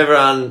think if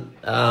everyone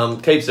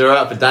keeps their eye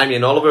out for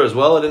Damien Oliver as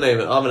well. I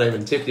haven't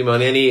even tipped him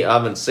on any. I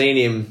haven't seen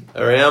him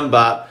around,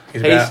 but he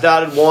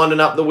started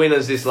winding up the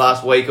winners this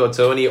last week or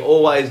two, and he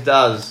always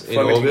does in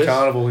Flemington August.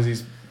 Carnival is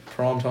his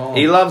prime time.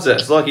 He loves it.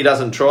 It's like he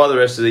doesn't try the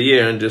rest of the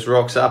year and just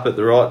rocks up at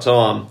the right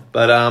time.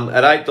 But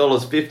at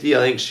 $8.50, I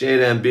think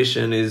Shared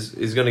Ambition is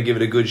going to give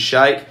it a good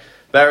shake.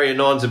 Barrier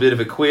 9's a bit of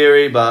a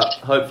query, but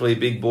hopefully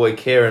big boy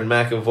Karen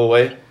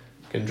McAvoy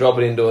can drop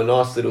it into a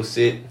nice little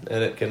sit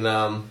and it can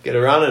get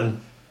a run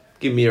and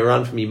give me a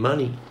run for me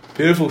money.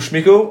 Beautiful,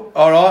 Schmickle.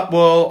 All right,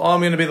 well, I'm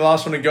going to be the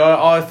last one to go.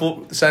 I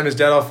thought, the same as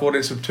Dad, I thought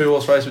it's a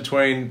 2-horse race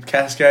between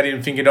Cascadian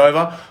and Think It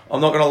Over.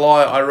 I'm not going to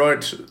lie, I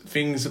wrote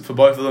things for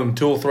both of them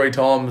 2 or 3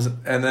 times,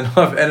 and then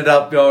I've ended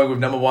up going with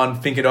number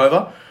 1, Think It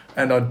Over,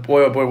 and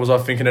boy, oh boy, was I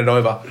thinking it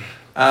over.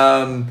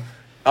 I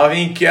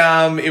think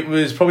it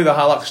was probably the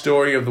Harlock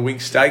story of the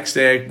Wink Stakes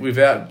there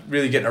without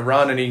really getting a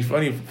run, and he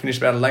only finished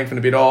about a length and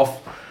a bit off.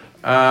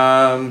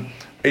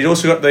 He's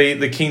also got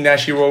the King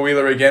Nashi Royal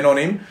Wheeler again on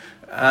him.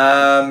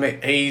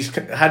 He's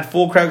had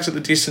 4 cracks at the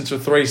distance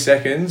of 3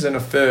 seconds and a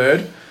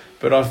third,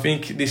 but I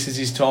think this is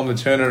his time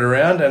to turn it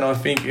around, and I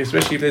think,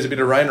 especially if there's a bit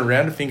of rain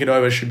around, I think it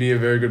over should be a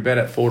very good bet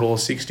at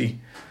 $4.60.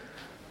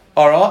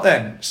 All right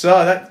then, so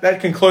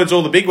that concludes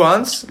all the big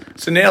ones.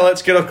 So now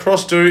let's get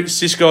across to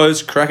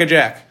Cisco's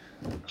Crackerjack.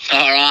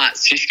 All right,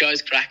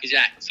 Cisco's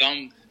Crackerjack. So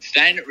I'm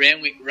staying at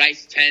Randwick,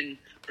 race 10,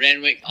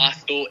 Randwick. I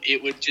thought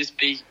it would just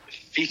be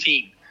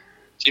fitting.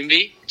 Jimbo,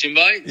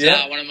 it's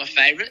Yeah. one of my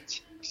favourites.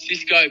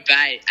 Cisco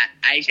Bay at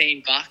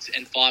 $18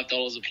 and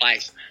 $5 a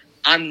place.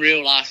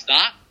 Unreal last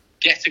start.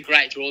 Gets a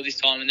great draw this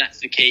time, and that's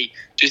the key.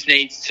 Just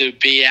needs to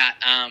be out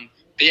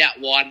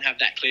wide and have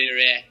that clear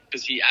air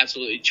because he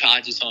absolutely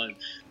charges home.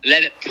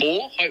 Let it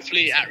pour,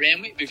 hopefully, at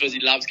Randwick because he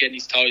loves getting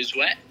his toes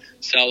wet.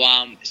 So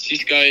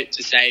Cisco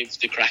to save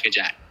the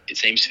Crackerjack. It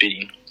seems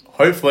fitting.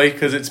 Hopefully,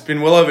 because it's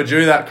been well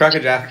overdue, that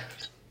Crackerjack.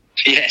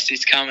 Yes,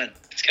 it's coming.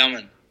 It's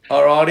coming.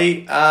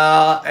 Alrighty,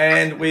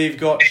 and we've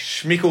got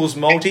Schmickle's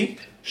Multi.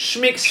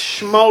 Schmicks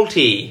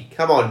Schmalti.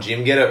 Come on,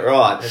 Jim, get it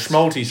right.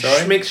 Schmalti,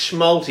 sorry. Schmicks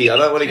Schmalti. I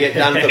don't want to get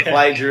done for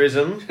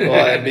plagiarism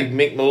by a big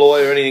Mick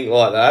Malloy or anything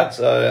like that.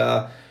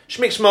 So,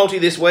 Schmicks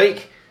Schmalti this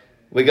week.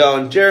 We're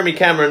going Jeremy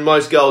Cameron,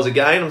 most goals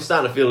again. I'm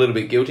starting to feel a little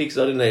bit guilty because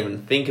I didn't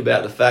even think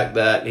about the fact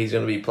that he's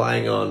going to be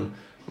playing on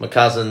my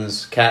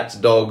cousin's cat's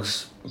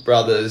dog's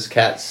brother's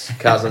cat's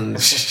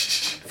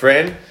cousin's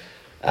friend.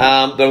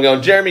 But I'm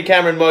going Jeremy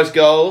Cameron most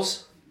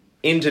goals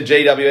into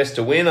GWS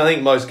to win. I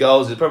think most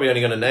goals is probably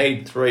only going to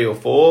need 3 or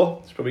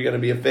 4. It's probably going to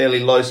be a fairly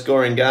low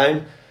scoring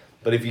game.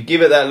 But if you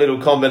give it that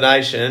little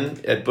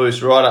combination, it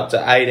boosts right up to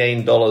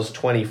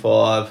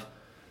 $18.25.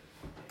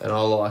 And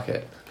I like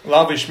it.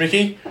 Lovely,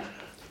 Schmicky.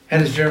 How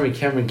does Jeremy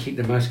Cameron kick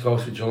the most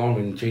goals for Geelong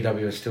and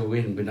GWS still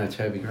win with no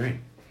Toby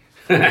Green?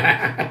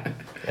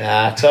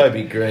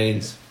 Toby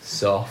Green's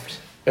soft.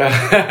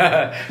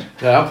 The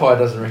umpire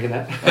doesn't reckon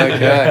that.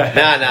 Okay.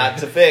 Nah,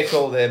 it's a fair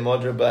call there,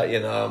 Modra, but,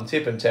 I'm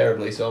tipping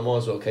terribly, so I might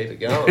as well keep it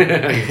going.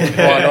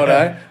 Why not,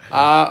 eh?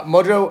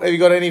 Modro, have you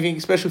got anything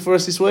special for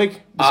us this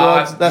week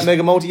besides that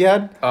mega multi you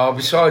had?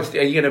 Besides,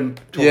 are you going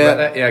to talk about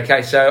that? Yeah,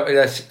 okay.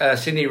 So,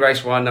 Sydney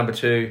Race 1, number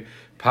 2,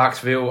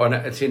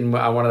 Parksville. It's in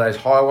one of those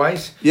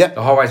highways. Yep.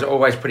 The highways are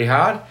always pretty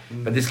hard,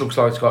 but this looks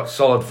like it's got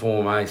solid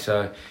form, eh?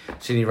 So,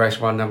 Sydney Race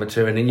 1, number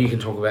 2, and then you can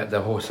talk about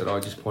the horse that I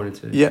just pointed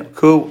to. Yeah,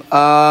 cool.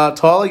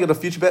 Tyler, you got a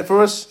future bet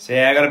for us? So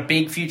yeah, I got a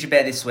big future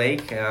bet this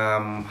week.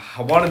 I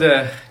wanted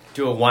to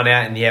do a 1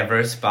 out in the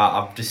Everest, but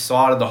I've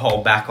decided to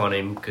hold back on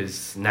him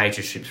because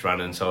Nature Strip's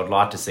running, so I'd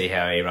like to see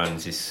how he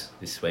runs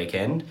this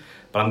weekend.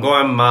 But I'm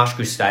going Marsh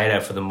Crusader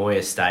for the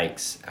Moya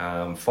Stakes.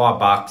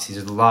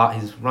 $5.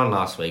 His run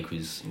last week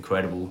was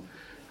incredible.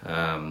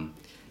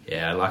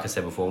 Like I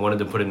said before, I wanted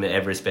to put him in the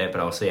Everest bet,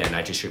 but I'll see how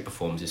Nature Strip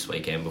performs this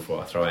weekend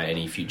before I throw out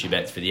any future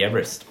bets for the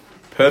Everest.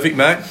 Perfect,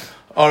 mate.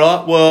 All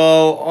right,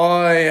 well,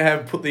 I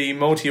have put the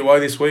multi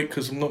away this week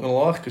because I'm not going to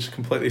lie, because I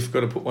completely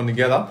forgot to put one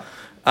together.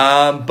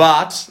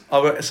 But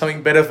I've got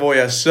something better for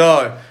you.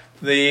 So,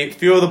 the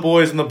few of the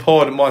boys in the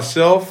pod,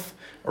 myself,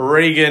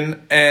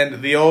 Regan,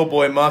 and the old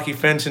boy, Marky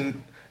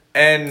Fenton,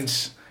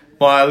 and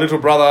my little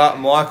brother,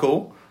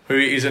 Michael, who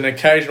is an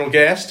occasional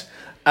guest,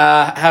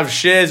 have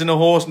shares in a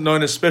horse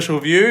known as Special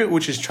View,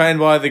 which is trained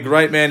by the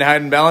great man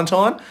Hayden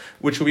Ballantyne,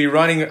 which will be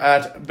running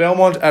at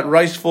Belmont at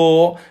race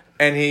 4,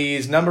 and he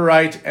is number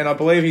 8, and I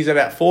believe he's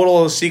about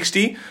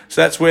 $4.60,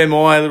 so that's where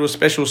my little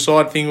special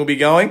side thing will be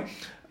going.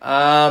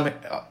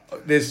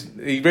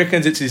 He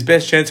reckons it's his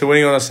best chance of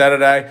winning on a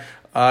Saturday.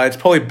 It's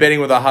probably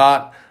betting with a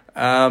heart.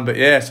 But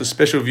yeah, it's a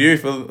Special View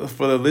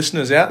for the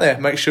listeners out there.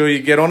 Make sure you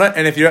get on it.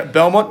 And if you're at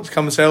Belmont,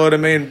 come and say hello to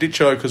me and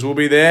Ditcho, because we'll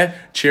be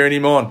there cheering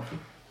him on.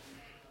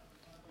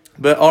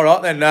 But all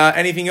right then,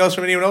 anything else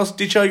from anyone else?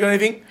 Ditcho, you got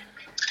anything?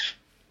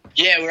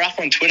 Yeah, we're up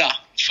on Twitter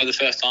for the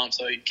first time,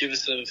 so give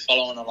us a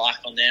follow and a like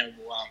on there, and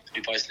we'll be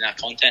posting our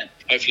content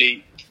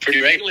hopefully pretty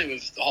regularly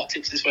with the hot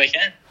tips this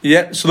weekend.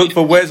 Yeah, so look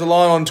for Where's the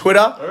Line on Twitter.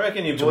 I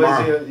reckon you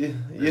boys,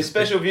 your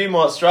Special View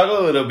might struggle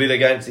a little bit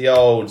against the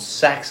old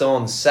sacks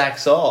on,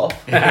 sacks off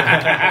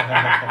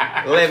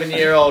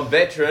 11-year-old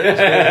veteran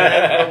for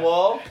a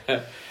while.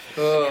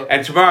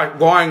 And tomorrow,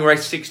 Wyong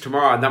Race 6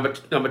 tomorrow, number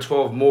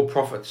 12, More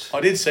Profits. I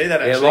did see that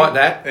actually. Yeah, like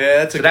that. Yeah,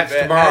 that's that's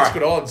bet. tomorrow. That's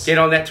good odds. Get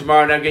on that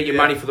tomorrow and don't get your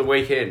money for the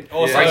weekend.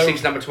 Also, Race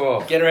 6, number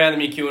 12. Get around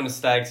the McEwen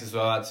Stakes as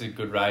well. That's a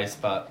good race,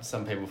 but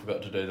some people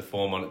forgot to do the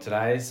form on it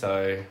today,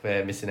 so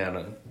we're missing out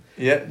on it.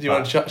 Yeah, do you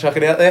want to chuck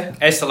it out there?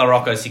 Esther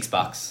Larocco,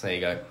 $6. There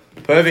you go.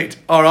 Perfect.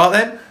 All right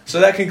then.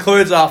 So that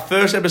concludes our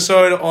first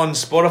episode on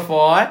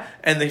Spotify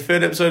and the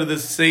third episode of the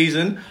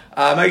season.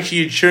 Make sure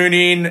you tune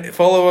in.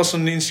 Follow us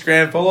on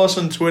Instagram. Follow us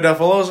on Twitter.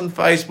 Follow us on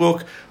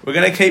Facebook. We're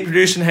going to keep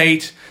producing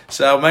heat.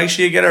 So make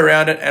sure you get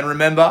around it. And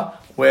remember,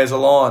 where's the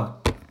line?